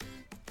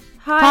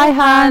Hi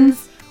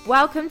Huns!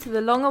 Welcome to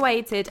the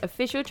long-awaited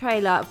official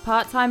trailer of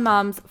Part-Time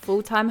Mums,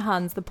 Full-Time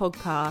Huns, the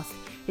podcast.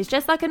 It's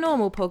just like a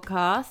normal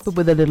podcast, but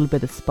with a little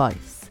bit of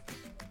spice.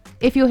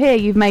 If you're here,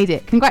 you've made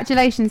it.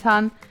 Congratulations,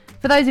 hun.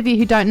 For those of you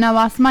who don't know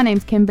us, my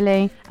name's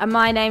Kimberly. And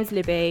my name's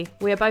Libby.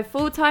 We are both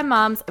full-time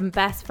mums and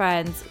best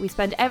friends. We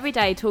spend every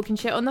day talking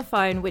shit on the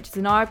phone, which is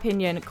in our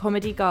opinion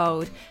comedy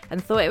gold,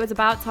 and thought it was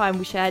about time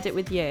we shared it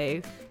with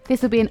you.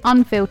 This will be an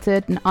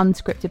unfiltered and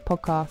unscripted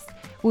podcast.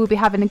 We'll be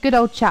having a good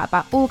old chat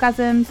about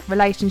orgasms,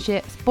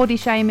 relationships, body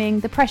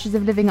shaming, the pressures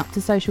of living up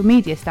to social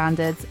media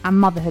standards, and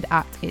motherhood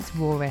at its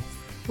rawest.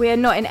 We are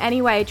not in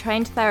any way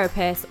trained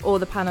therapists or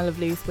the panel of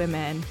loose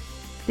women.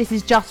 This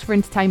is just for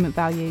entertainment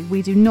value.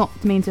 We do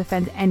not mean to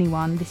offend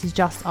anyone. This is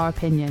just our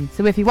opinion.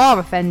 So if you are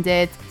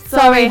offended,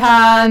 sorry,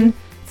 hun.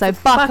 So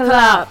buckle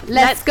up.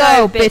 Let's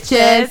go,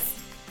 bitches.